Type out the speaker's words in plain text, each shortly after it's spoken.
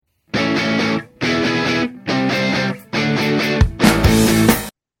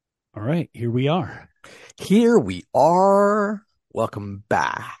right, here we are. Here we are. Welcome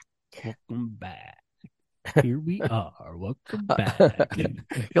back. Welcome back. Here we are. Welcome back.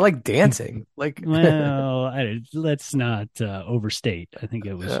 You're like dancing. Like Well, let's not overstate. I think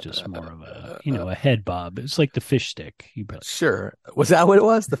it was just more of a head bob. It's like the fish stick. sure. Was that what it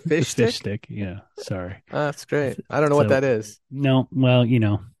was? The The fish fish stick? stick. Yeah, sorry. That's great. I don't know what So that is. no, well,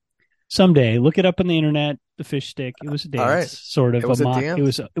 someday look it up on the internet. The fish stick. It was a All right. dance, sort It of a was a mock.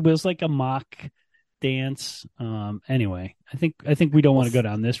 dance. It was like a mock dance. Anyway, I think we don't Well, want to go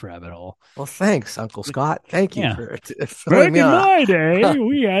down this rabbit hole. well, thanks, Uncle Scott. Thank you Yeah. for letting Back me in on. my day,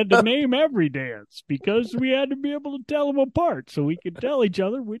 we had to name every dance because we had to be able to tell them apart so we could tell each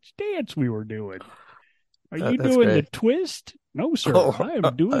other which dance we were doing. Are you That's doing the great. twist? No, sir. Oh, I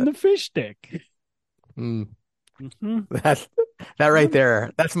am doing the fish stick. mm, hmm that right I'm,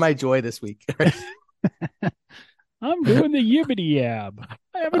 there. That's my joy this week. I'm doing the yibbity yab.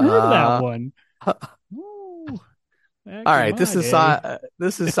 I haven't heard of that uh, one. all Ooh, back in right. my day.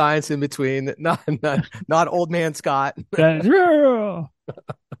 This is science in between. Not old man Scott.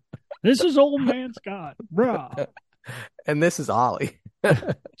 This is old man Scott. Bruh. And this is Ollie.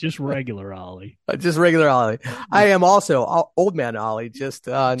 Just regular Ollie. Just regular Ollie. I am also old man Ollie, just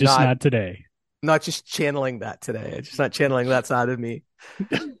Just not today. not just channeling that today. Just not channeling that side of me.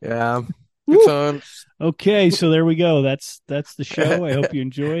 Yeah. Good Woo. times. Okay, so there we go. That's the show. I hope you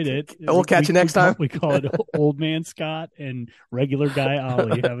enjoyed it. We'll catch you next time. We call it Old Man Scott and Regular Guy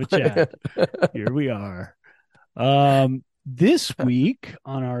Ollie have a chat. Here we are. This week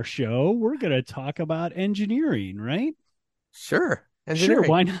on our show, we're going to talk about engineering, right? Sure. Sure. Engineering.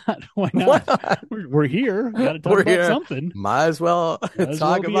 Why not? Why Why not? not? We're here. Got to talk We're about here. something. Might as well Might as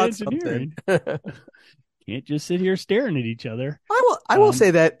well talk be about something. engineering. Can't just sit here staring at each other. I will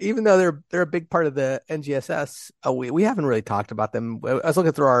say that even though they're a big part of the NGSS, we haven't really talked about them. I was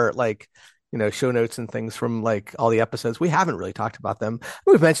looking through our show notes and things from like all the episodes. We haven't really talked about them.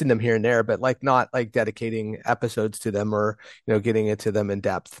 We've mentioned them here and there, but like not like dedicating episodes to them or getting into them in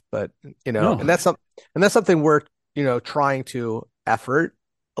depth. But No. and that's something we're trying to effort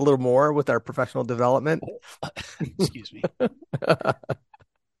a little more with our professional development. Excuse me.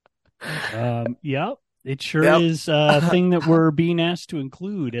 Yeah, it sure Yep. is a thing that we're being asked to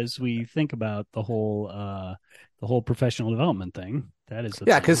include as we think about the whole professional development thing. That is a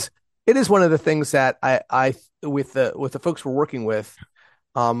Yeah, thing. because it is one of the things that I with the folks we're working with,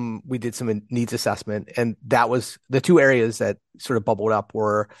 we did some needs assessment, and that was the two areas that sort of bubbled up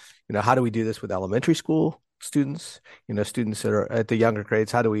were, how do we do this with elementary school students, students that are at the younger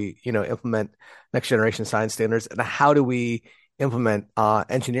grades? How do we, implement next generation science standards, and how do we implement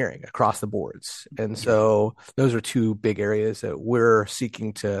engineering across the boards? And so those are two big areas that we're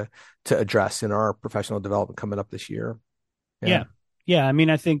seeking to address in our professional development coming up this year. Yeah. Yeah. Yeah. I mean,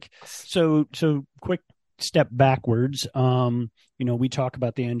 I think so. So quick step backwards. We talk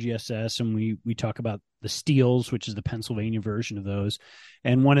about the NGSS and we talk about the steels, which is the Pennsylvania version of those.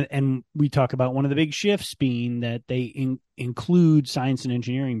 And we talk about one of the big shifts being that they include science and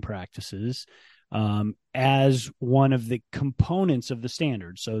engineering practices as one of the components of the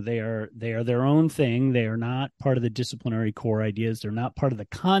standard. So they are their own thing. They are not part of the disciplinary core ideas. They're not part of the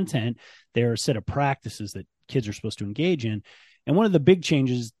content. They're a set of practices that kids are supposed to engage in. And one of the big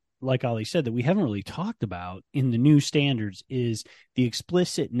changes, like Ollie said, that we haven't really talked about in the new standards is the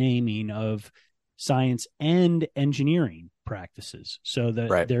explicit naming of science and engineering practices. So that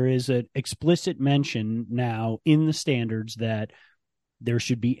Right. there is an explicit mention now in the standards that there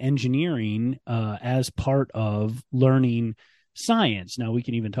should be engineering as part of learning science. Now we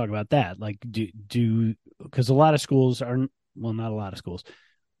can even talk about that. Like because a lot of schools are, well, not a lot of schools.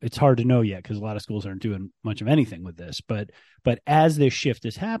 It's hard to know yet because a lot of schools aren't doing much of anything with this. But as this shift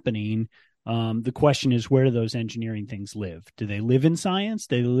is happening, the question is, where do those engineering things live? Do they live in science?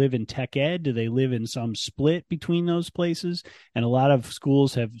 Do they live in tech ed? Do they live in some split between those places? And a lot of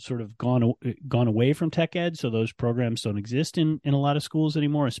schools have sort of gone away from tech ed, so those programs don't exist in a lot of schools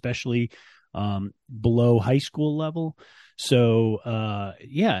anymore, especially below high school level. So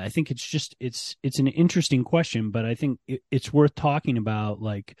I think it's an interesting question, but I think it's worth talking about,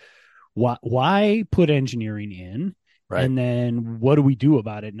 like, why put engineering in, Right. and then what do we do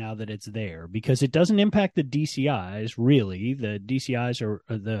about it now that it's there? Because it doesn't impact the DCIs really. The DCIs are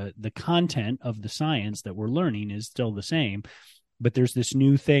the content of the science that we're learning is still the same, but there's this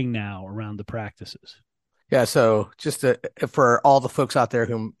new thing now around the practices. Yeah, so just for all the folks out there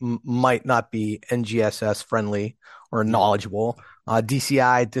who might not be NGSS friendly or knowledgeable,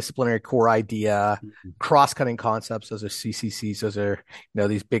 DCI, disciplinary core idea, Mhm. cross-cutting concepts. Those are CCCs. Those are,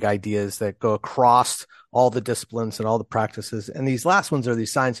 these big ideas that go across all the disciplines and all the practices. And these last ones are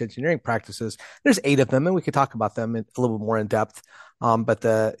these science engineering practices. There's 8 of them, and we could talk about them a little bit more in depth. But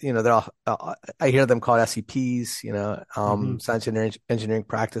they're all, I hear them called SEPs, Mhm. science engineering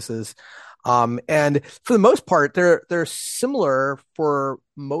practices. And for the most part, they're similar for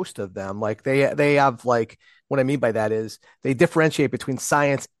most of them. Like they have like what I mean by that is they differentiate between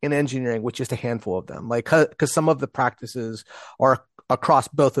science and engineering with just a handful of them. Like because some of the practices are across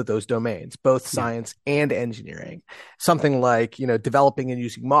both of those domains, both Yeah. science and engineering. Something like developing and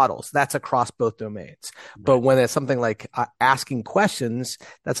using models, that's across both domains. But Right. when it's something like asking questions,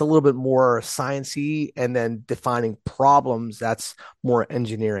 that's a little bit more sciencey, and then defining problems, that's more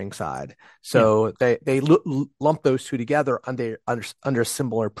engineering side. Yeah. So they lump those two together under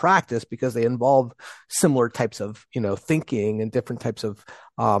similar practice because they involve similar types of thinking and different types of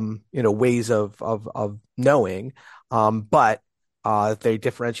ways of knowing, but they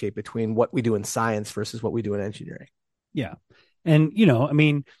differentiate between what we do in science versus what we do in engineering. Yeah. And, I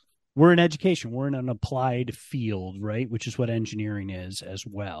mean, we're in education, we're in an applied field, right? Which is what engineering is as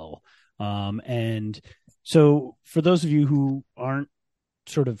well. And so for those of you who aren't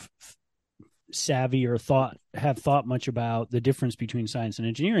sort of savvy or have thought much about the difference between science and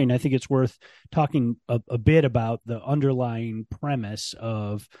engineering, I think it's worth talking a bit about the underlying premise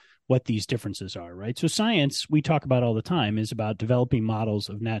of what these differences are, right? So science, we talk about all the time, is about developing models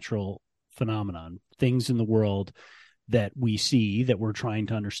of natural phenomenon, things in the world that we see that we're trying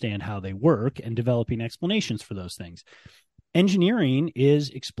to understand how they work and developing explanations for those things. Engineering is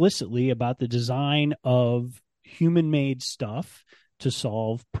explicitly about the design of human-made stuff to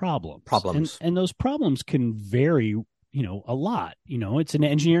solve problems. And Problems. and those problems can vary, a lot. It's an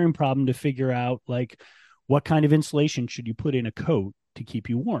engineering problem to figure out like what kind of insulation should you put in a coat to keep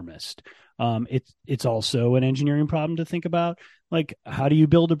you warmest. It's also an engineering problem to think about like how do you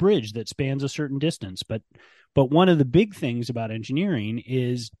build a bridge that spans a certain distance. But one of the big things about engineering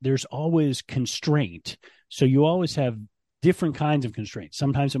is there's always constraint. So you always have different kinds of constraints.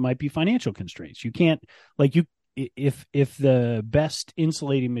 Sometimes it might be financial constraints. You can't like you if the best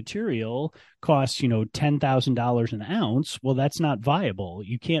insulating material costs $10,000 an ounce, well that's not viable.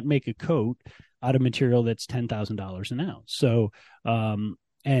 You can't make a coat out of material that's $10,000 an ounce. So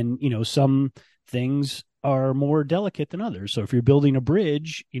and some things are more delicate than others. So if you're building a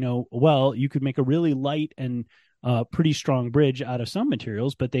bridge, well, you could make a really light and pretty strong bridge out of some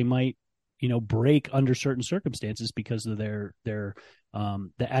materials, but they might, break under certain circumstances because of their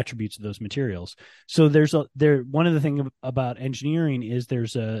the attributes of those materials. So one of the things about engineering is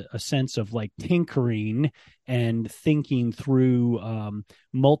there's a sense of like tinkering and thinking through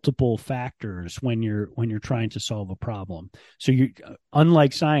multiple factors when you're trying to solve a problem. So you,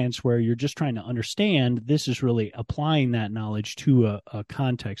 unlike science where you're just trying to understand, this is really applying that knowledge to a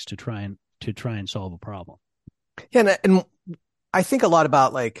context to try and solve a problem. Yeah, and I think a lot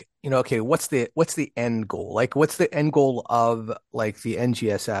about like, okay, what's the end goal? Like, what's the end goal of like the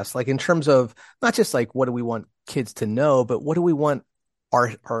NGSS? Like in terms of not just like what do we want kids to know, but what do we want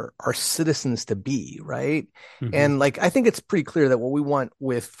our citizens to be, right? Mm-hmm. And like I think it's pretty clear that what we want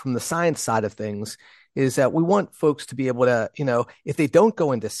from the science side of things is that we want folks to be able to, if they don't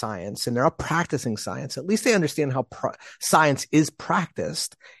go into science and they're not practicing science, at least they understand how science is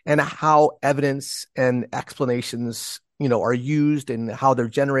practiced and how evidence and explanations are used and how they're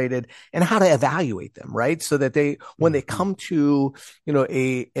generated and how to evaluate them, right? So that when they come to,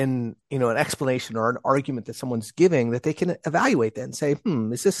 an explanation or an argument that someone's giving, that they can evaluate that and say,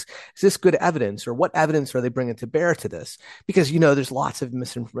 is this good evidence, or what evidence are they bringing to bear to this? Because, there's lots of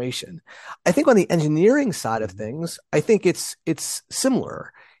misinformation. I think on the engineering side of things, I think it's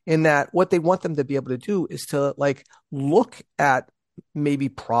similar in that what they want them to be able to do is to like look at maybe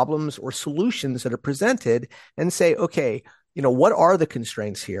problems or solutions that are presented and say, okay, what are the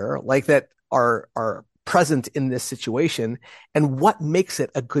constraints here like that are present in this situation, and what makes it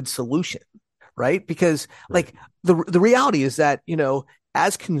a good solution, right? Because like the reality is that,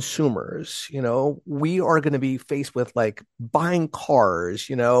 as consumers, we are going to be faced with like buying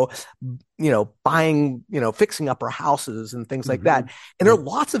cars, buying, fixing up our houses and things like that. And there are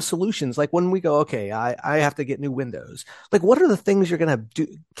lots of solutions. Like when we go, okay, I have to get new windows. Like, what are the things you're going to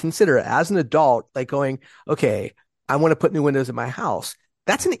consider as an adult? Like going, okay, I want to put new windows in my house.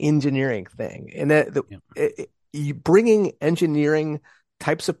 That's an engineering thing. And you bringing engineering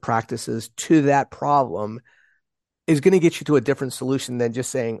types of practices to that problem is going to get you to a different solution than just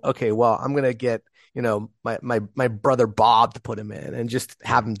saying, okay, well, I'm going to get, my brother Bob to put him in and just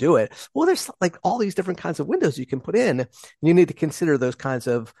have him do it. Well, there's like all these different kinds of windows you can put in. And you need to consider those kinds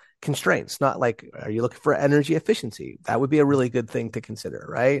of constraints, not like, are you looking for energy efficiency? That would be a really good thing to consider,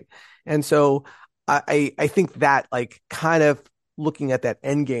 right? And so I think that like kind of looking at that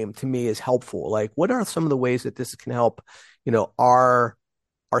end game to me is helpful. Like, what are some of the ways that this can help, our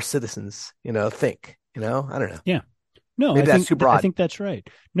citizens, think, I don't know. Yeah. No, Maybe that's too I broad. think that's right.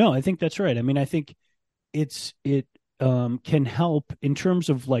 No, I think that's right. I mean, I think it can help in terms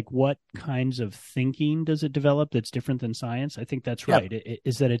of like what kinds of thinking does it develop that's different than science. I think that's Yep. right.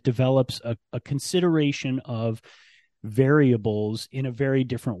 Is that it develops a consideration of variables in a very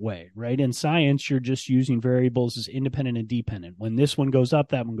different way, right? In science, you're just using variables as independent and dependent. When this one goes up,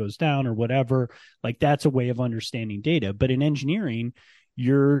 that one goes down, or whatever. Like that's a way of understanding data. But in engineering,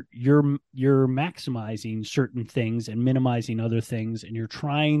 you're maximizing certain things and minimizing other things, and you're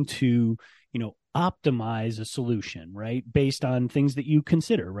trying to optimize a solution, right, based on things that you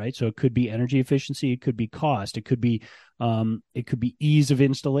consider, right? So it could be energy efficiency, it could be cost, it could be ease of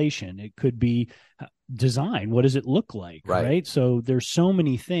installation, it could be design, what does it look like, Right. right? So there's so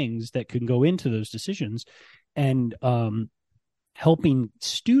many things that can go into those decisions. And helping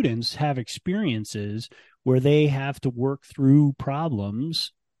students have experiences where they have to work through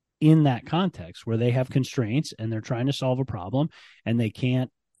problems in that context, where they have constraints and they're trying to solve a problem and they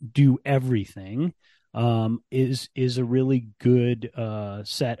can't do everything, is a really good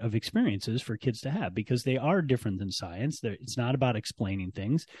set of experiences for kids to have, because they are different than science. It's not about explaining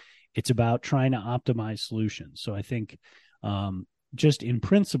things, it's about trying to optimize solutions. So I think just in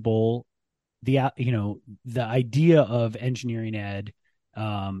principle, the idea of engineering ed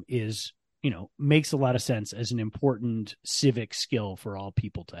is makes a lot of sense as an important civic skill for all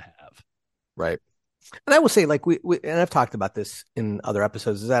people to have. Right. And I will say, like we and I've talked about this in other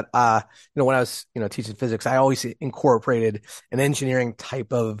episodes, is that when I was teaching physics, I always incorporated an engineering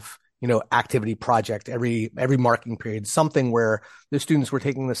type of activity project every marking period, something where the students were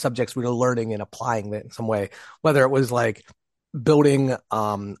taking the subjects we were learning and applying it in some way, whether it was like building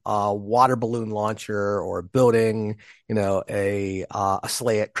a water balloon launcher or building a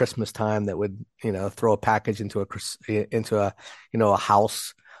sleigh at Christmas time that would throw a package into a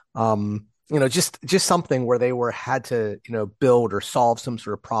house. Just something where they had to, build or solve some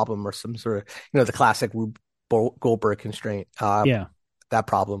sort of problem or some sort of, the classic Rube Goldberg constraint, Yeah. that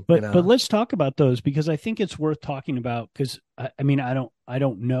problem, But let's talk about those, because I think it's worth talking about, because I mean, I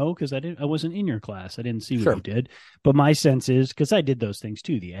don't know, because I wasn't in your class. I didn't see what Sure. you did. But my sense is, because I did those things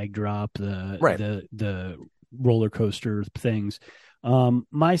too, the egg drop, Right. the roller coaster things.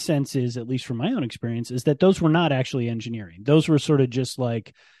 My sense is, at least from my own experience, is that those were not actually engineering. Those were sort of just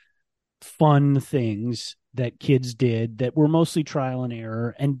like fun things that kids did that were mostly trial and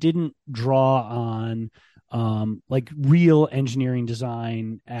error and didn't draw on like real engineering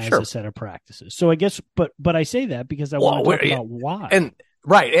design as Sure. a set of practices. So I guess, but I say that because I Well, want to talk about why. and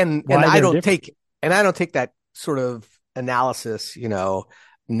right, and Why I they're don't different. take that sort of analysis,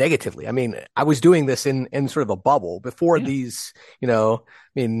 negatively. I mean, I was doing this in sort of a bubble before Yeah. these, I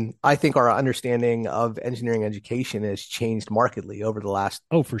mean, I think our understanding of engineering education has changed markedly over the last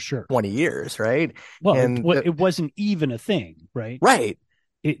Oh, for sure. 20 years, right? Well, And it wasn't even a thing, right? right,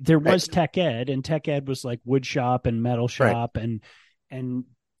 There right, was tech ed, and tech ed was like wood shop and metal right, shop, and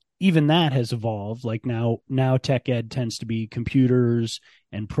even that has evolved. Like now tech ed tends to be computers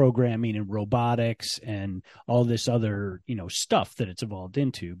and programming and robotics and all this other stuff that it's evolved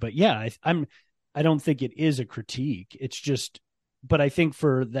into. But yeah, I don't think it is a critique. It's just, but I think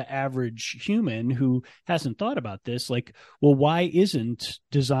for the average human who hasn't thought about this, like, well, why isn't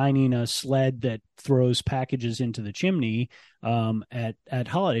designing a sled that throws packages into the chimney at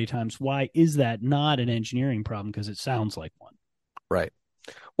holiday times? Why is that not an engineering problem? Because it sounds like one. right.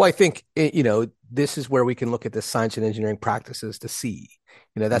 Well, I think this is where we can look at the science and engineering practices to see,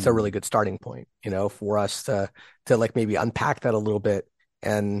 that's a really good starting point, for us to like maybe unpack that a little bit.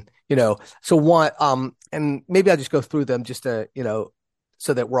 And so one and maybe I'll just go through them just to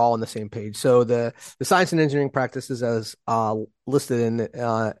so that we're all on the same page. So the science and engineering practices as listed in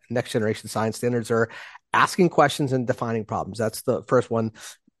next generation science standards are asking questions and defining problems. That's the first one.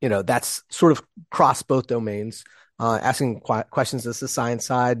 That's sort of cross both domains. Asking questions as the science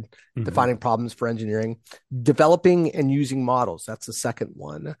side, Mm-hmm. defining problems for engineering, developing and using models. That's the second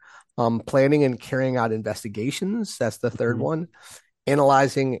one. Planning and carrying out investigations. That's the third Mm-hmm. one.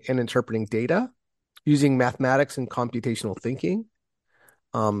 Analyzing and interpreting data, using mathematics and computational thinking,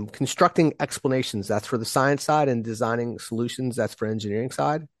 constructing explanations. That's for the science side, and designing solutions. That's for engineering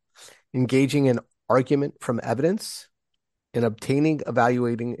side. Engaging in argument from evidence in obtaining,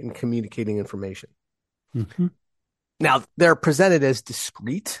 evaluating, and communicating information. Mm-hmm. Now, they're presented as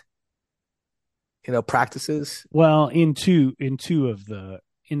discrete, practices. Well, in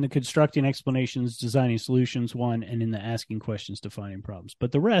the constructing explanations, designing solutions one, and in the asking questions, defining problems.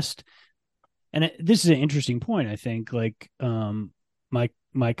 But the rest, and this is an interesting point, I think, like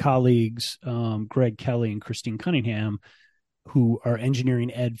my colleagues, Greg Kelly and Christine Cunningham, who are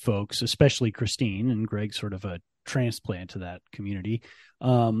engineering ed folks, especially Christine, and Greg's sort of a transplant to that community.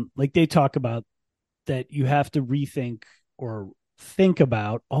 Like they talk about that you have to rethink or think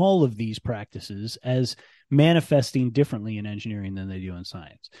about all of these practices as manifesting differently in engineering than they do in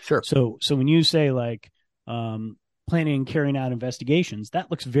science. Sure. So when you say like planning and carrying out investigations,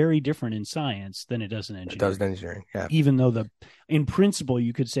 that looks very different in science than it does in engineering. It does in engineering, yeah. Even though in principle,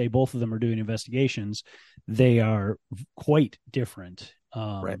 you could say both of them are doing investigations, they are quite different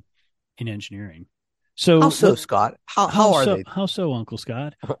right. in engineering. So how so, Scott? How are they? How so, Uncle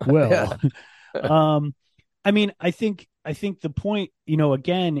Scott? Well, I mean, I think the point,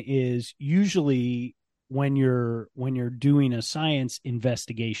 again, is usually when you're doing a science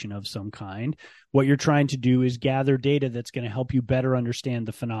investigation of some kind, what you're trying to do is gather data that's going to help you better understand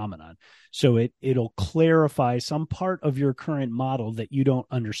the phenomenon. So it'll clarify some part of your current model that you don't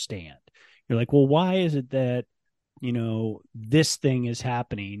understand. You're like, well, why is it that, this thing is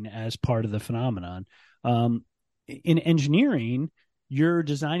happening as part of the phenomenon? In engineering, you're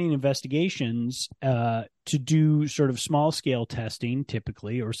designing investigations to do sort of small scale testing,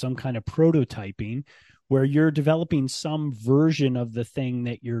 typically, or some kind of prototyping, where you're developing some version of the thing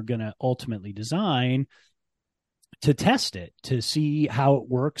that you're going to ultimately design to test it, to see how it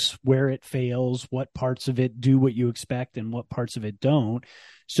works, where it fails, what parts of it do what you expect and what parts of it don't,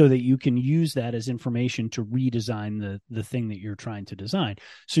 so that you can use that as information to redesign the thing that you're trying to design.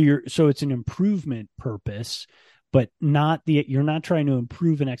 So it's an improvement purpose, but you're not trying to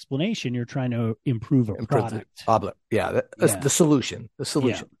improve an explanation. You're trying to improve a product. The solution.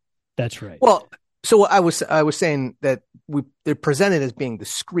 Yeah, that's right. Well, so I was saying that they're presented as being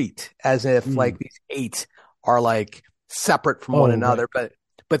discrete, as if like these 8 are like separate from one another, right.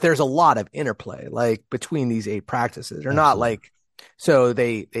 but there's a lot of interplay like between these 8 practices. They're not like, so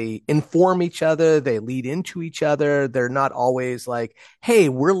they inform each other, they lead into each other. They're not always like, hey,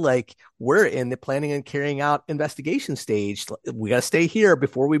 we're in the planning and carrying out investigation stage. We got to stay here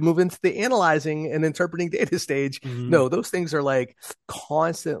before we move into the analyzing and interpreting data stage. Mm-hmm. No, those things are like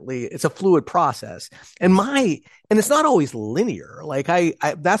constantly, it's a fluid process. And it's not always linear. Like I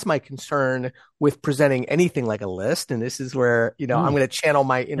that's my concern with presenting anything like a list. And this is where, I'm going to channel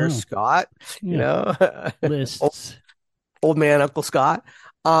my inner Scott, lists. Old man, Uncle Scott,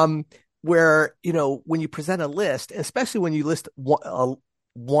 where, when you present a list, especially when you list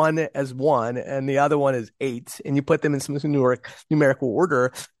one as 1 and the other one is 8, and you put them in some numerical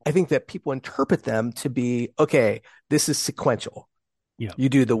order, I think that people interpret them to be, okay, this is sequential. Yeah. You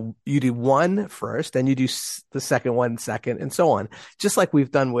do 1 first, then you do the second one second, and so on. Just like we've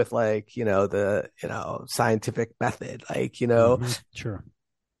done with the scientific method, Sure.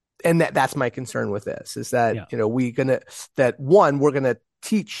 And that's my concern with this is that, we're going to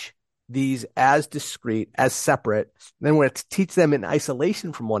teach these as discrete, as separate. Then we're going to teach them in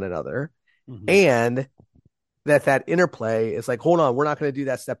isolation from one another. Mm-hmm. And that interplay is like, hold on, we're not going to do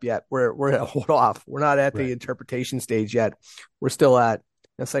that step yet. We're going to hold off. We're not at the interpretation stage yet. We're still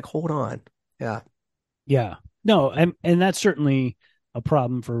it's like, hold on. Yeah. Yeah. No. And that's certainly a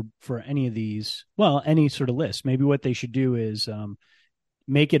problem for any of these, any sort of list. Maybe what they should do is,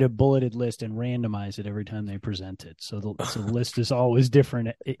 make it a bulleted list and randomize it every time they present it. So the list is always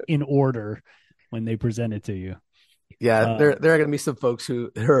different in order when they present it to you. Yeah, there are going to be some folks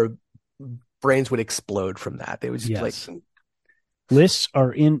who their brains would explode from that. They would just lists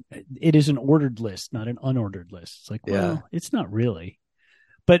are it is an ordered list, not an unordered list. It's like, it's not really.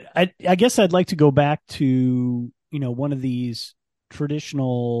 But I guess I'd like to go back to, one of these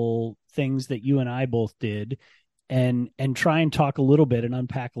traditional things that you and I both did, and try and talk a little bit and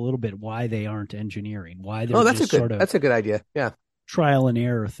unpack a little bit why they aren't engineering, why they're that's a good idea. Yeah. Trial and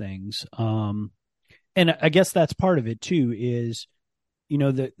error things. And I guess that's part of it too, is,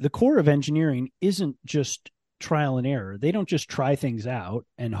 the core of engineering isn't just trial and error. They don't just try things out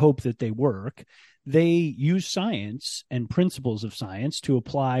and hope that they work. They use science and principles of science to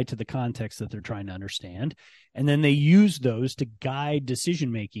apply to the context that they're trying to understand. And then they use those to guide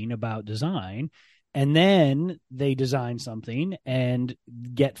decision-making about design. And then they design something and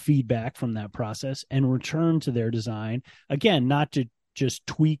get feedback from that process and return to their design, again, not to just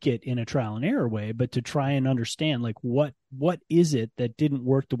tweak it in a trial and error way, but to try and understand like what is it that didn't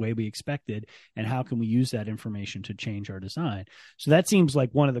work the way we expected, and how can we use that information to change our design. So that seems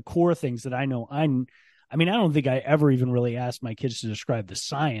like one of the core things that I know. I mean, I don't think I ever even really asked my kids to describe the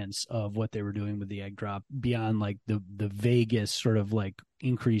science of what they were doing with the egg drop beyond like the vaguest sort of like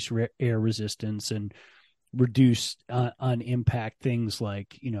increased air resistance and reduced on impact things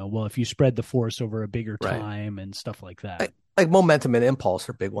like, well, if you spread the force over a bigger time and stuff like that. Like momentum and impulse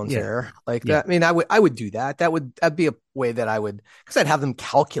are big ones there. Like that. I mean, I would do that. That'd be a way that I would, because I'd have them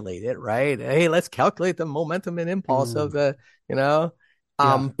calculate it, right? Hey, let's calculate the momentum and impulse of the,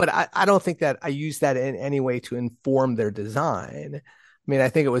 but I don't think that I use that in any way to inform their design. I mean, I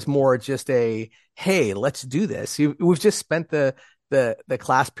think it was more just hey, let's do this. We've just spent the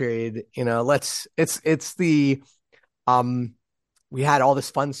class period, it's the, we had all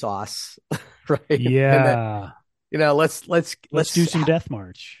this fun sauce, right? Yeah. Let's do some Death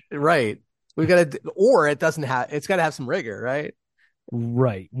March. Right. We've got to, or it's got to have some rigor, right?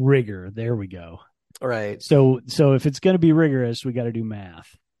 Right. Rigor. There we go. Right. So if it's going to be rigorous, we got to do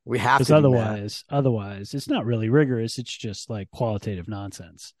math. We have to. Otherwise it's not really rigorous. It's just like qualitative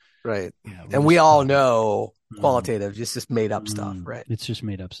nonsense. Right. Yeah, and we all know qualitative, just made up stuff, right? It's just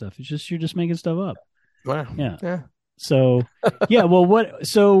made up stuff. You're just making stuff up. Wow. Yeah. So, yeah. Well,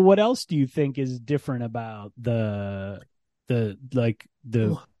 what else do you think is different about the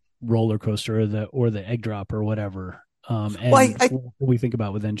roller coaster or the egg drop or whatever? And what we think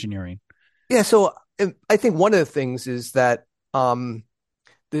about with engineering. Yeah. So I think one of the things is that,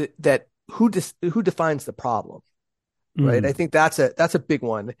 that who defines the problem, right? I think that's a big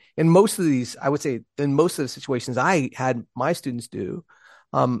one. In most of these, I would say in most of the situations I had my students do,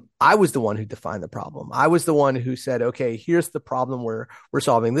 I was the one who defined the problem. I was the one who said, okay, here's the problem we're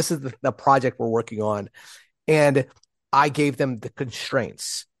solving. This is the project we're working on. And I gave them the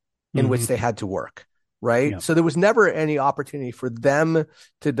constraints in which they had to work. Right. Yeah. So there was never any opportunity for them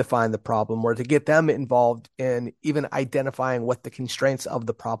to define the problem or to get them involved in even identifying what the constraints of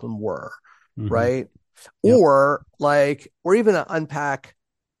the problem were. Right. Yep. Or even unpack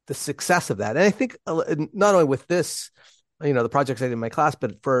the success of that. And I think not only with this, the projects I did in my class,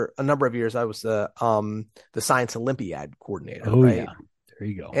 but for a number of years, I was the Science Olympiad coordinator. Oh, right? Yeah. There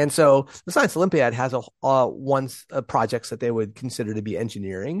you go. And so the Science Olympiad has projects that they would consider to be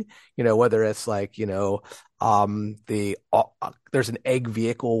engineering, whether it's like, there's an egg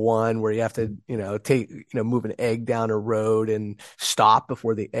vehicle one where you have to, move an egg down a road and stop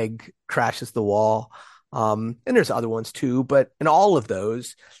before the egg crashes the wall. And there's other ones too, but in all of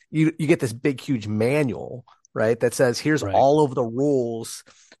those, you get this big, huge manual, right? That says, here's all of the rules,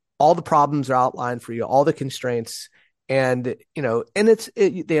 all the problems are outlined for you, all the constraints. And,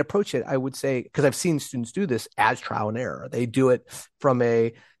 they approach it, I would say, because I've seen students do this as trial and error. They do it from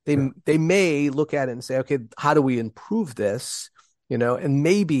they may look at it and say, okay, how do we improve this? And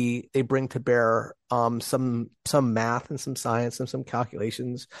maybe they bring to bear some math and some science and some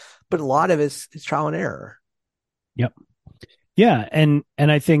calculations, but a lot of it's trial and error. Yep. Yeah. And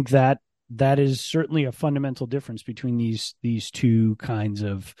I think that is certainly a fundamental difference between these two kinds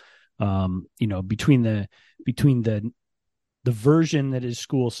of, between the version that is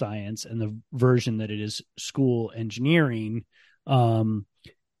school science and the version that it is school engineering.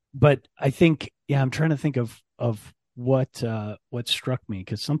 But I think, I'm trying to think of what struck me,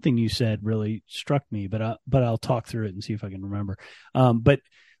 because something you said really struck me, but I'll talk through it and see if I can remember. But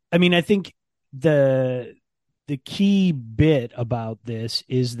I mean, I think the key bit about this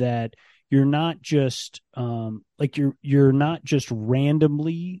is that you're not just you're not just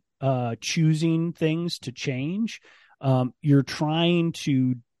randomly choosing things to change. You're trying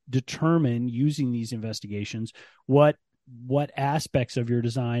to determine, using these investigations, what aspects of your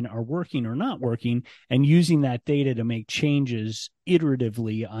design are working or not working, and using that data to make changes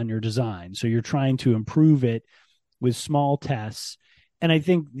iteratively on your design. So you're trying to improve it with small tests. And I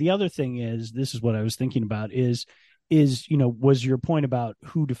think the other thing is, this is what I was thinking about, is was your point about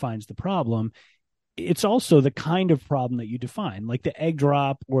who defines the problem. It's also the kind of problem that you define, like the egg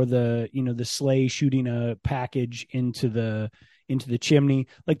drop or the sleigh shooting a package into the chimney.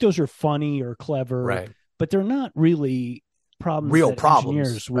 Like, those are funny or clever, right? But they're not really real problems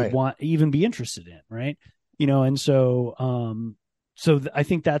engineers would want even be interested in, right? And so I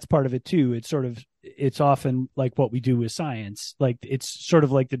think that's part of it too. It's often like what we do with science. Like, it's sort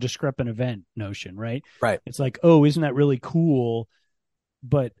of like the discrepant event notion, right? Right. It's like, oh, isn't that really cool?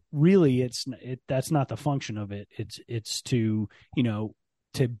 But really, that's not the function of it. It's to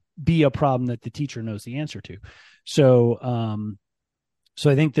be a problem that the teacher knows the answer to. So So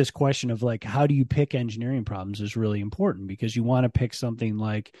I think this question of like, how do you pick engineering problems is really important, because you want to pick something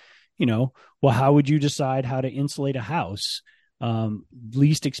like, well, how would you decide how to insulate a house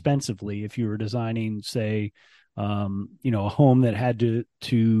least expensively if you were designing, say, a home that had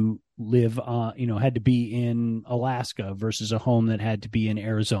to live on, had to be in Alaska versus a home that had to be in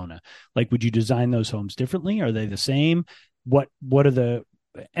Arizona? Like, would you design those homes differently? Are they the same? What are the,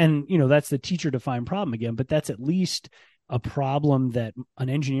 and that's the teacher defined problem again, but that's at least a problem that an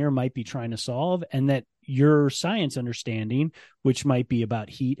engineer might be trying to solve, and that your science understanding, which might be about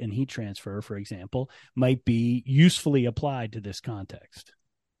heat and heat transfer, for example, might be usefully applied to this context.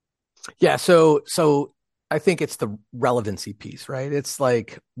 Yeah. So I think it's the relevancy piece, right? It's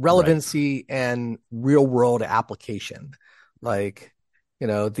like Right. relevancy and real world application. Like,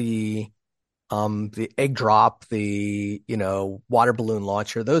 the egg drop, water balloon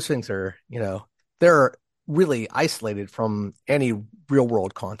launcher, those things are, they're really isolated from any real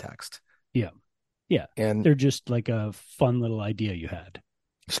world context. Yeah. Yeah. And They're just like a fun little idea you had.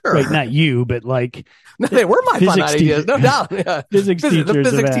 Right. sure, Not you, but like no, they were my fun physics ideas, teacher, no doubt. Yeah. physics The teachers have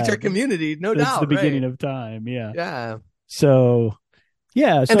physics teacher had. community, no That's the doubt, beginning right? of time. Yeah. Yeah. So,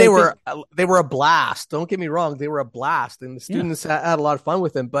 yeah. And So I think, they were a blast. Don't get me wrong, they were a blast, and the yeah. students had a lot of fun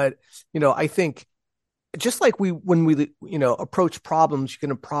with them. But I think just like when we approach problems, you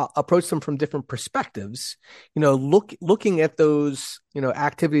can approach them from different perspectives. Looking at those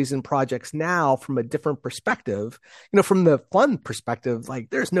activities and projects now from a different perspective, from the fun perspective, like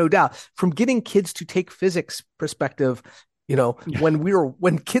there's no doubt, from getting kids to take physics perspective, Yeah.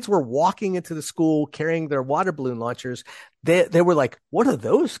 when kids were walking into the school carrying their water balloon launchers, they were like, what are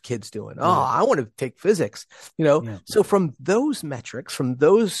those kids doing? Oh, Right. I want to take physics. Yeah. So from those metrics, from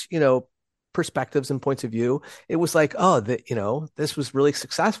those perspectives and points of view, it was like, oh, this was really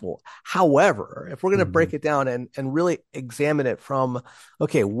successful. However, if we're going to Mm-hmm. break it down and really examine it from,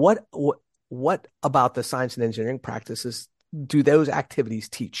 okay, what about the science and engineering practices do those activities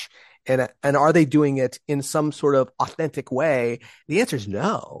teach? And are they doing it in some sort of authentic way? The answer is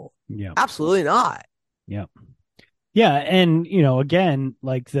no, Yeah. absolutely not. Yeah. Yeah. And, again,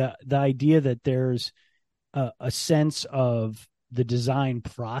 like the idea that there's a sense of the design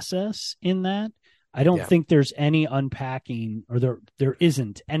process in that. I don't Yeah, think there's any unpacking, or there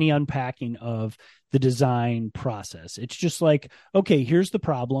isn't any unpacking of the design process. It's just like, okay, here's the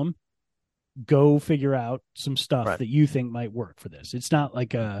problem. Go figure out some stuff right. that you think might work for this. It's not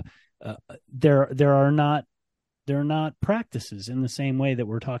like there are not practices in the same way that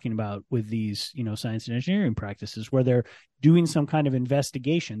we're talking about with these, science and engineering practices, where they're doing some kind of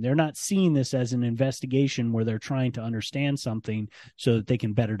investigation. They're not seeing this as an investigation where they're trying to understand something so that they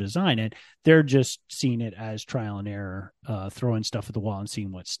can better design it. They're just seeing it as trial and error, throwing stuff at the wall and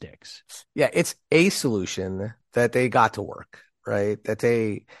seeing what sticks. Yeah, it's a solution that they got to work, right?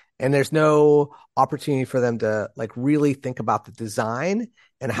 And there's no opportunity for them to like really think about the design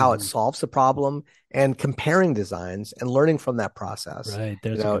and how it Mm-hmm. solves the problem, and comparing designs and learning from that process. Right.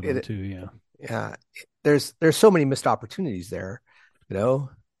 That's a good one too. Yeah. Yeah, there's so many missed opportunities there, you know.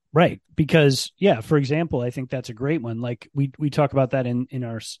 Right. Because, yeah, for example, I think that's a great one. Like we talk about that in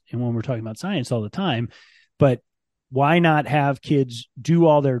when we're talking about science all the time, but why not have kids do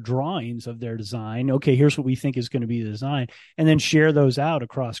all their drawings of their design? Okay, here's what we think is going to be the design, and then share those out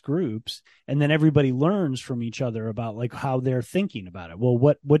across groups. And then everybody learns from each other about like how they're thinking about it.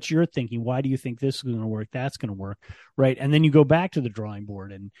 Well, what's your thinking? Why do you think this is going to work? That's going to work. Right. And then you go back to the drawing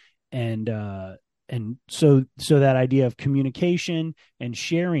board and so that idea of communication and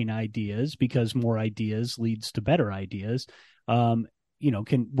sharing ideas, because more ideas leads to better ideas,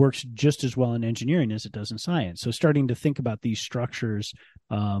 can works just as well in engineering as it does in science. So starting to think about these structures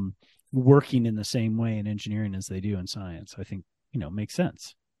working in the same way in engineering as they do in science, I think makes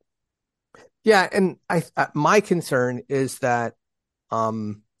sense. Yeah, and my concern is that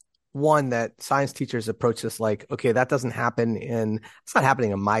one, that science teachers approach this like, okay, that doesn't happen it's not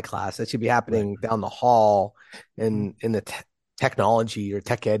happening in my class. That should be Right. happening down the hall in the technology or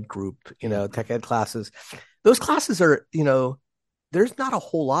tech ed group, tech ed classes. Those classes are, there's not a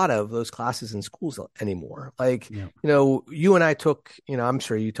whole lot of those classes in schools anymore. Like, Yeah. you and I took, I'm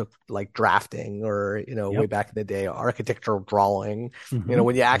sure you took like drafting or, way Yep. back in the day, architectural drawing, Mm-hmm.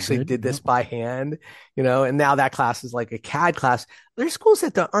 when you I actually did. did this Yep. by hand, and now that class is like a CAD class. There's schools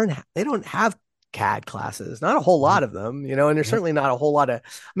that they don't have CAD classes, not a whole lot Right. of them, and there's Yep. certainly not a whole lot of,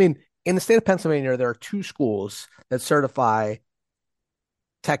 I mean, in the state of Pennsylvania, there are two schools that certify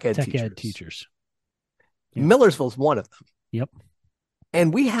tech ed Tech ed teachers. teachers. Yeah. Millersville's one of them. Yep.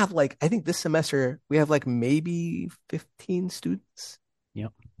 And we have like, I think this semester we have like maybe 15 students.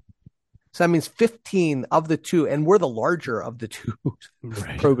 Yep. So that means 15 of the two, and we're the larger of the two Right,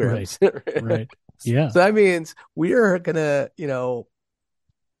 right, programs. right. Yeah, So that means we are gonna,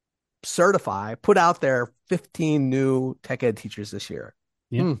 put out there 15 new tech ed teachers this year.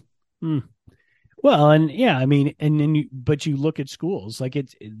 yeah. Hmm. Mm. Well, and yeah, I mean, and then but you look at schools like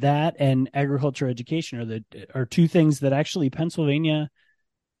it's that and agriculture education are two things that actually Pennsylvania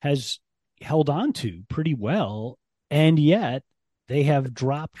has held on to pretty well, and yet they have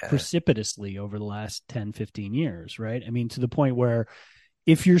dropped Yeah. precipitously over the last 10, 15 years, right? I mean, to the point where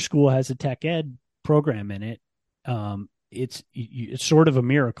if your school has a tech ed program in it, it's sort of a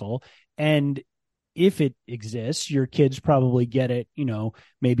miracle. And if it exists, your kids probably get it,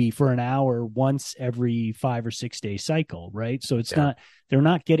 maybe for an hour once every 5 or 6 day cycle, right? So Yeah. they're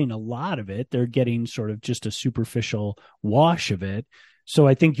not getting a lot of it. They're getting sort of just a superficial wash of it. So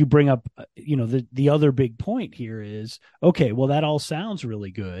I think you bring up, the other big point here is, okay, well, that all sounds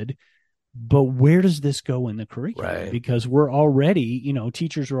really good, but where does this go in the curriculum? Right. Because we're already,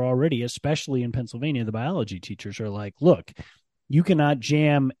 teachers are already, especially in Pennsylvania, the biology teachers are like, look, you cannot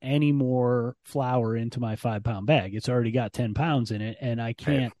jam any more flour into my 5 pound bag. It's already got 10 pounds in it. And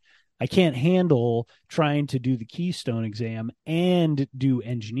Right. I can't handle trying to do the Keystone exam and do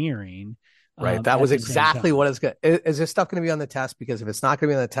engineering Right. That at was the same exactly time. what is going to, is this stuff going to be on the test? Because if it's not going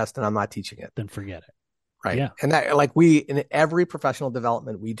to be on the test, then I'm not teaching it. Then forget it. Right. Yeah. And that, in every professional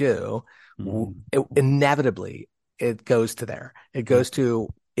development we do, Mm-hmm. inevitably it goes to there. It Yeah. goes to,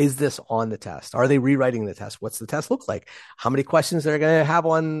 is this on the test? Are they rewriting the test? What's the test look like? How many questions they're going to have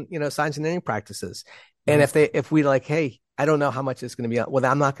on, science and engineering practices? And Yeah. if we like, hey, I don't know how much it's going to be on, well,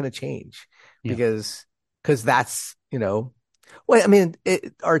 I'm not going to change Yeah. because that's, well, I mean,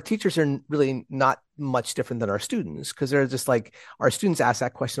 our teachers are really not much different than our students because they're just like our students ask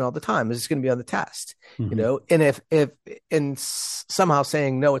that question all the time. Is this going to be on the test? Mm-hmm. And if somehow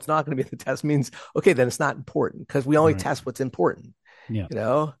saying no, it's not going to be on the test means okay, then it's not important because we only Right. test what's important. Yeah. You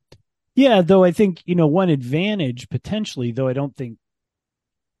know, Yeah. Though I think, one advantage potentially, though I don't think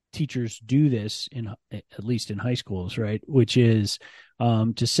teachers do this at least in high schools, right? Which is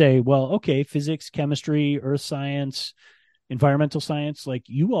to say, well, okay, physics, chemistry, earth science, environmental science, like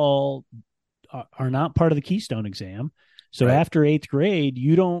you all are not part of the Keystone exam. So right, after 8th grade,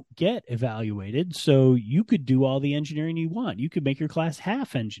 you don't get evaluated. So you could do all the engineering you want. You could make your class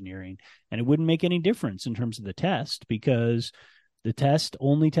half engineering, and it wouldn't make any difference in terms of the test because the test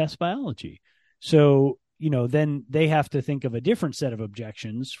only tests biology. So, then they have to think of a different set of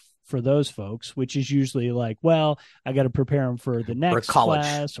objections for those folks, which is usually like, well, I got to prepare them for the for next college,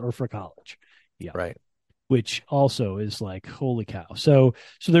 class or for college. Yeah. right. Which also is like, holy cow. So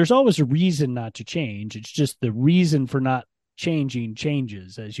there's always a reason not to change. It's just the reason for not changing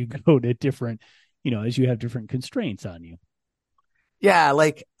changes as you go to different, as you have different constraints on you. Yeah,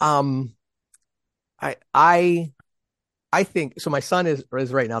 like I I think so. My son is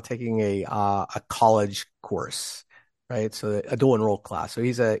right now taking a college course, right? So a dual enrolled class. So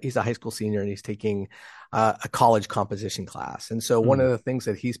he's a high school senior and he's taking a college composition class. And so one of Mm. the things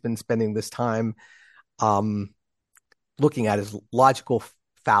that he's been spending this time um, looking at is logical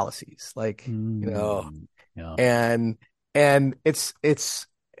fallacies, like Yeah. and it's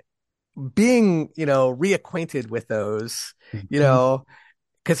being reacquainted with those, you Mhm. know,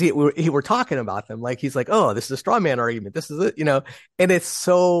 because he were talking about them like he's like, oh, this is a straw man argument, this is it, and it's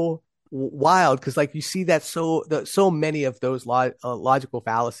so wild because like you see that so many of those logical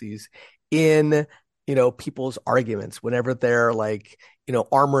fallacies in people's arguments whenever they're like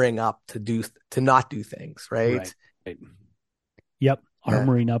armoring up to not do things, right? Right. Right. Yep. Yeah.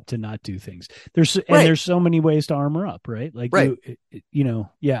 Armoring up to not do things. Right. There's so many ways to armor up, right? Like Right.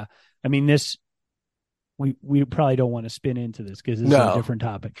 yeah. I mean, we probably don't want to spin into this because this is a No. different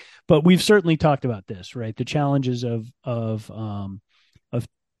topic, but we've certainly talked about this, right? The challenges of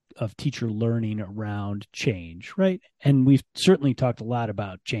of teacher learning around change, right? And we've certainly talked a lot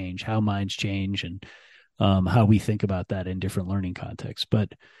about change, how minds change, and how we think about that in different learning contexts.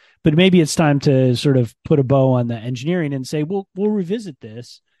 But maybe it's time to sort of put a bow on the engineering and say we'll revisit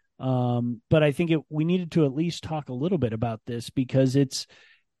this. But I think we needed to at least talk a little bit about this because it's,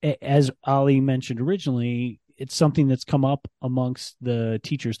 as Ali mentioned originally, it's something that's come up amongst the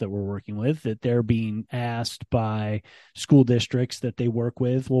teachers that we're working with, that they're being asked by school districts that they work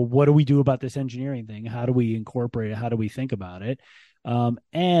with, well, what do we do about this engineering thing? How do we incorporate it? How do we think about it?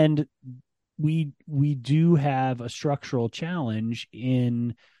 And we do have a structural challenge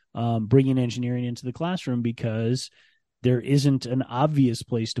in bringing engineering into the classroom because there isn't an obvious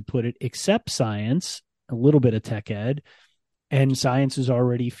place to put it except science, a little bit of tech ed, and science is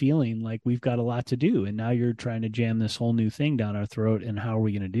already feeling like we've got a lot to do. And now you're trying to jam this whole new thing down our throat. And how are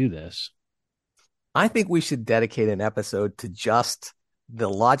we going to do this? I think we should dedicate an episode to just the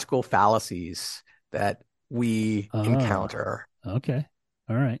logical fallacies that we Oh, encounter. okay.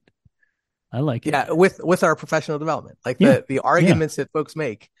 All right. I like it. Yeah, with our professional development, like Yeah. the Yeah. arguments that folks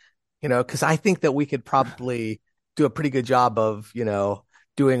make, because I think that we could probably do a pretty good job of,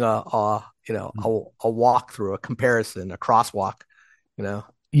 doing a walkthrough, a comparison, a crosswalk, you know.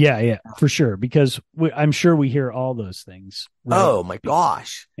 Yeah. Yeah. For sure. Because I'm sure we hear all those things, right? Oh my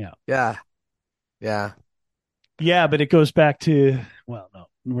gosh. Yeah. Yeah. Yeah. Yeah. But it goes back to, well, no,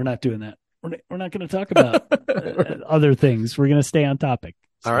 we're not doing that. We're not going to talk about other things. We're going to stay on topic.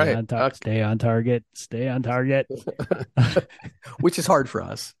 All Stay right. on top. Okay. Stay on target. Stay on target. Which is hard for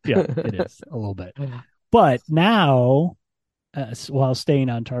us. Yeah, it is a little bit. But now, while staying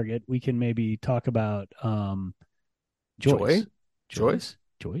on target, we can maybe talk about Joy, Joyce. Joyce,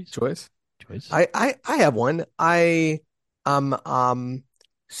 Joyce. Joyce. Joyce. Joyce. I have one. I am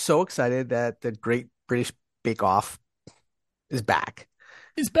so excited that the Great British Bake Off is back.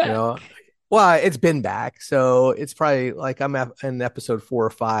 Is You back. know, well, it's been back, so it's probably like in episode 4 or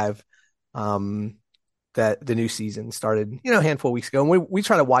 5. Um, that the new season started, a handful of weeks ago, and we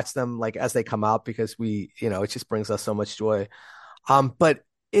try to watch them like as they come out because it just brings us so much joy. But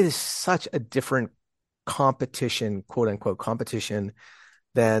it is such a different competition, quote unquote competition,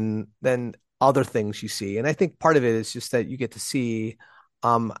 than other things you see. And I think part of it is just that you get to see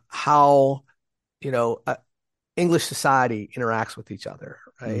how you know uh, English society interacts with each other,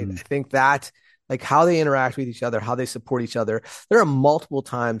 right? Mm, I think that like how they interact with each other, how they support each other. There are multiple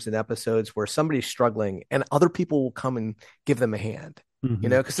times in episodes where somebody's struggling and other people will come and give them a hand. hmm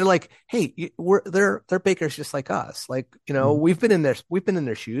Because they're like, "Hey, they're bakers just like us. Like, hmm we've been in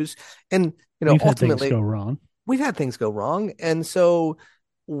their shoes, and We've had things ultimately go wrong. we've had things go wrong, and so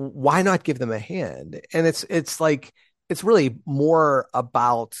why not give them a hand?" And it's like it's really more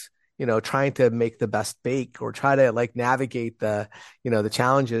about trying to make the best bake or try to like navigate the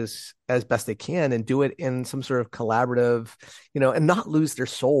challenges as best they can and do it in some sort of collaborative, and not lose their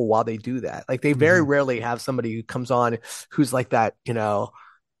soul while they do that. Like they very Hmm rarely have somebody who comes on who's like that,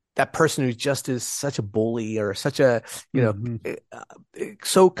 that person who just is such a bully or such a you know hmm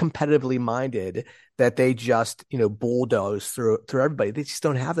so competitively minded that they just bulldoze through everybody. They just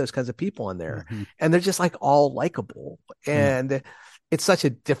don't have those kinds of people in there, hmm and they're just like all likable. Yeah. And it's such a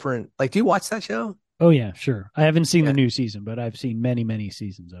different, like, do you watch that show? Oh yeah, sure. I haven't seen the Yeah. new season, but I've seen many, many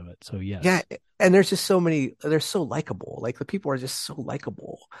seasons of it. So Yeah, yes. and there's just so many. They're so likable. Like the people are just so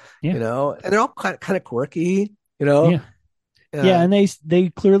likable, Yeah. and they're all kind of quirky, you know. Yeah. Yeah, Yeah, and they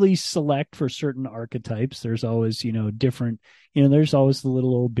clearly select for certain archetypes. There's always, different, there's always the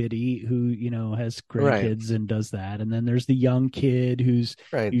little old biddy who, has right, grandkids and does that. And then there's the young kid who's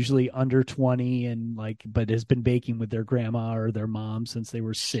right, usually under 20 and like but has been baking with their grandma or their mom since they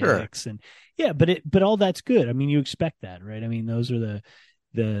were sure. 6. And yeah, but all that's good. I mean, you expect that, right? I mean, those are the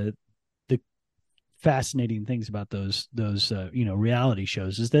the fascinating things about those reality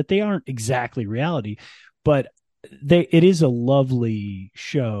shows is that they aren't exactly reality, but it is a lovely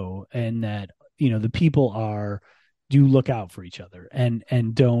show, and that the people do look out for each other and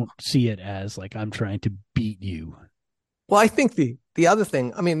don't see it as like I'm trying to beat you. Well, I think the other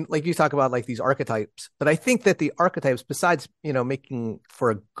thing, I mean, like you talk about like these archetypes, but I think that the archetypes, besides making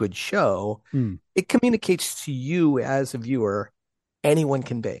for a good show, Mm, it communicates to you as a viewer, anyone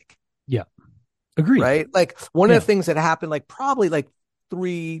can bake, yeah, agreed. right? Like one of Yeah. the things that happened, like probably like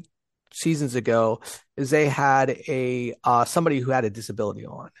 3 seasons ago, is they had a somebody who had a disability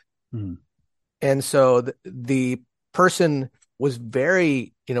on. Mm, And so the person was a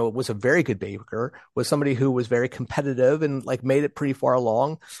very good baker, was somebody who was very competitive and like made it pretty far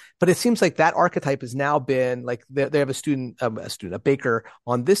along. But it seems like that archetype has now been like they have a baker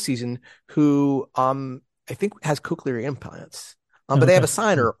on this season who I think has cochlear implants. But they have okay. a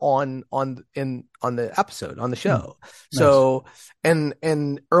signer on the episode on the Mm, show. nice. So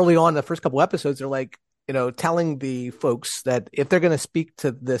and early on the first couple episodes, they're like telling the folks that if they're going to speak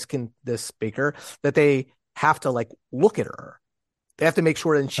to this speaker, that they have to like look at her. They have to make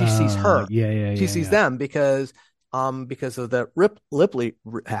sure that she sees her, Yeah, yeah, she yeah, sees yeah. them because of the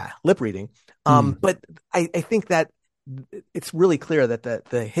lip reading. Mm, But I think that it's really clear that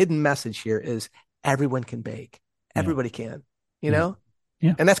the hidden message here is everyone can bake, yeah, everybody can, yeah,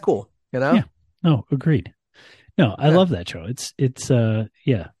 yeah, and that's cool, yeah. No, agreed. No, I Yeah, love that show. It's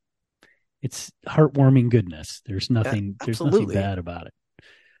yeah, it's heartwarming goodness. yeah, There's nothing absolutely. bad about it.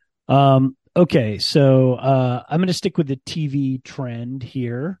 Okay, so I'm going to stick with the TV trend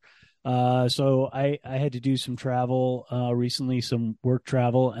here. So I had to do some travel recently, some work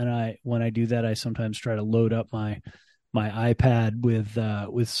travel, and when I do that, I sometimes try to load up my my iPad with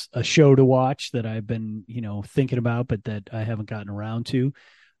a show to watch that I've been, thinking about, but that I haven't gotten around to,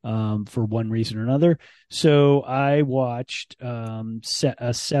 for one reason or another. So I watched a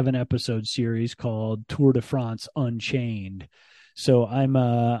 7 episode series called Tour de France Unchained. So I'm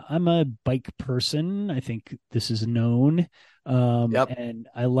a bike person. I think this is known. Yep. And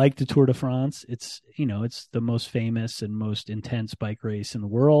I like the Tour de France. It's the most famous and most intense bike race in the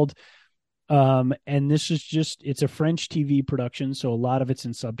world. And this is it's a French TV production, so a lot of it's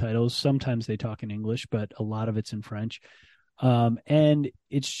in subtitles. Sometimes they talk in English, but a lot of it's in French. And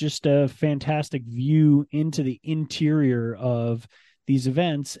it's just a fantastic view into the interior of these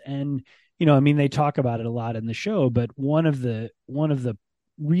events. And, they talk about it a lot in the show, but one of the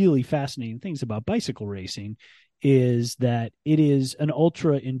really fascinating things about bicycle racing is that it is an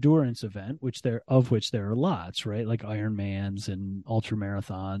ultra endurance event, which there are lots, right? Like Ironmans and ultra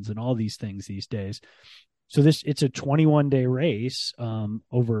marathons and all these things these days. So it's a 21-day race,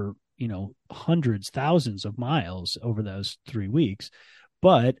 over, hundreds, thousands of miles over those 3 weeks,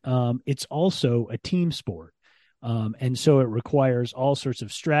 but it's also a team sport. And so it requires all sorts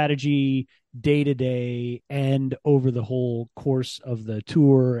of strategy day to day and over the whole course of the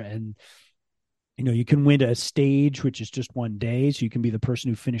tour. And you can win a stage, which is just one day. So you can be the person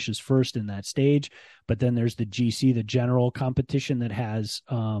who finishes first in that stage. But then there's the GC, the general competition, that has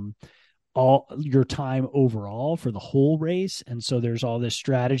all your time overall for the whole race. And so there's all this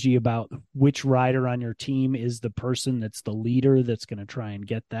strategy about which rider on your team is the person that's the leader that's going to try and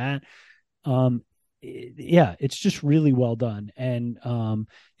get that. It's just really well done. And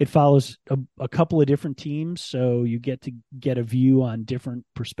it follows a couple of different teams, so you get to get a view on different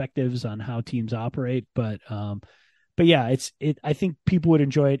perspectives on how teams operate. But yeah, I think people would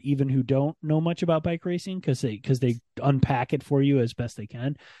enjoy it even who don't know much about bike racing, because they unpack it for you as best they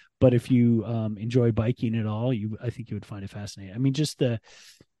can. But if you enjoy biking at all, I think you would find it fascinating. I mean, just the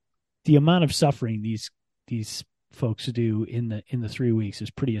amount of suffering these folks do in the 3 weeks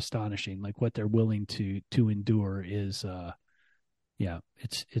is pretty astonishing. Like what they're willing to endure is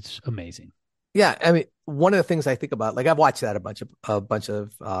it's amazing. Yeah, I mean, one of the things I think about, like I've watched that a bunch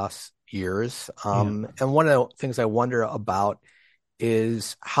of years, and one of the things I wonder about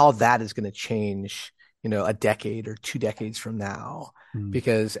is how that is going to change, a decade or 2 decades from now,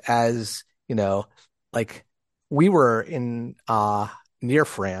 because as like we were in near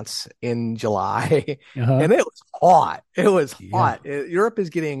France in July, and it was hot. It was hot. Europe is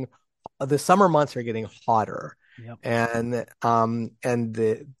the summer months are getting hotter, and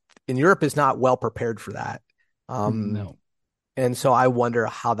in Europe is not well prepared for that. No. And so I wonder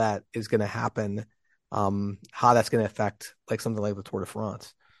how that is going to happen, how that's going to affect like something like the Tour de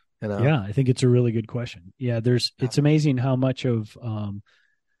France. Yeah, I think it's a really good question. Yeah, it's amazing how much of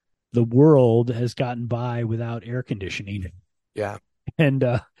the world has gotten by without air conditioning. Yeah. And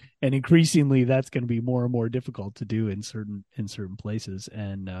increasingly that's going to be more and more difficult to do in certain places.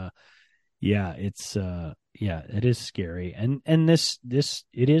 And it is scary. And this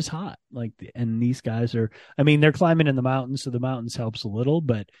it is hot. Like, and these guys they're climbing in the mountains, so the mountains helps a little,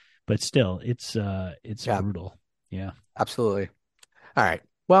 but still it's brutal. Yeah. Absolutely. All right.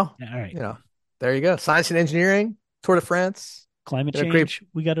 Well, all right. There you go. Science and engineering, Tour de France, climate change.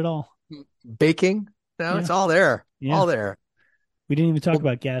 We got it all. Baking. It's all there. Yeah. All there. We didn't even talk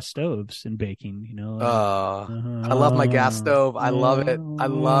about gas stoves and baking, I love my gas stove. I love it. I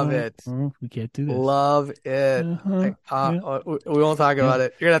love it. We can't do this. Love it. We won't talk about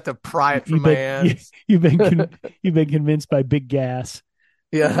it. You're gonna have to pry it from my hands. You've been convinced by Big Gas.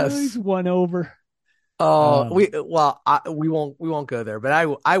 Yes. He's won over. We won't go there.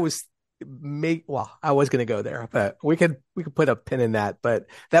 But I was gonna go there, but we could put a pin in that. But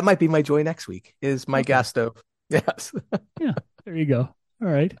that might be my joy next week, is my gas stove. Yes. Yeah. There you go. All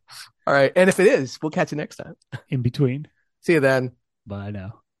right. And if it is, we'll catch you next time. In between. See you then. Bye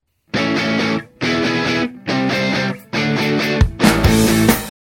now.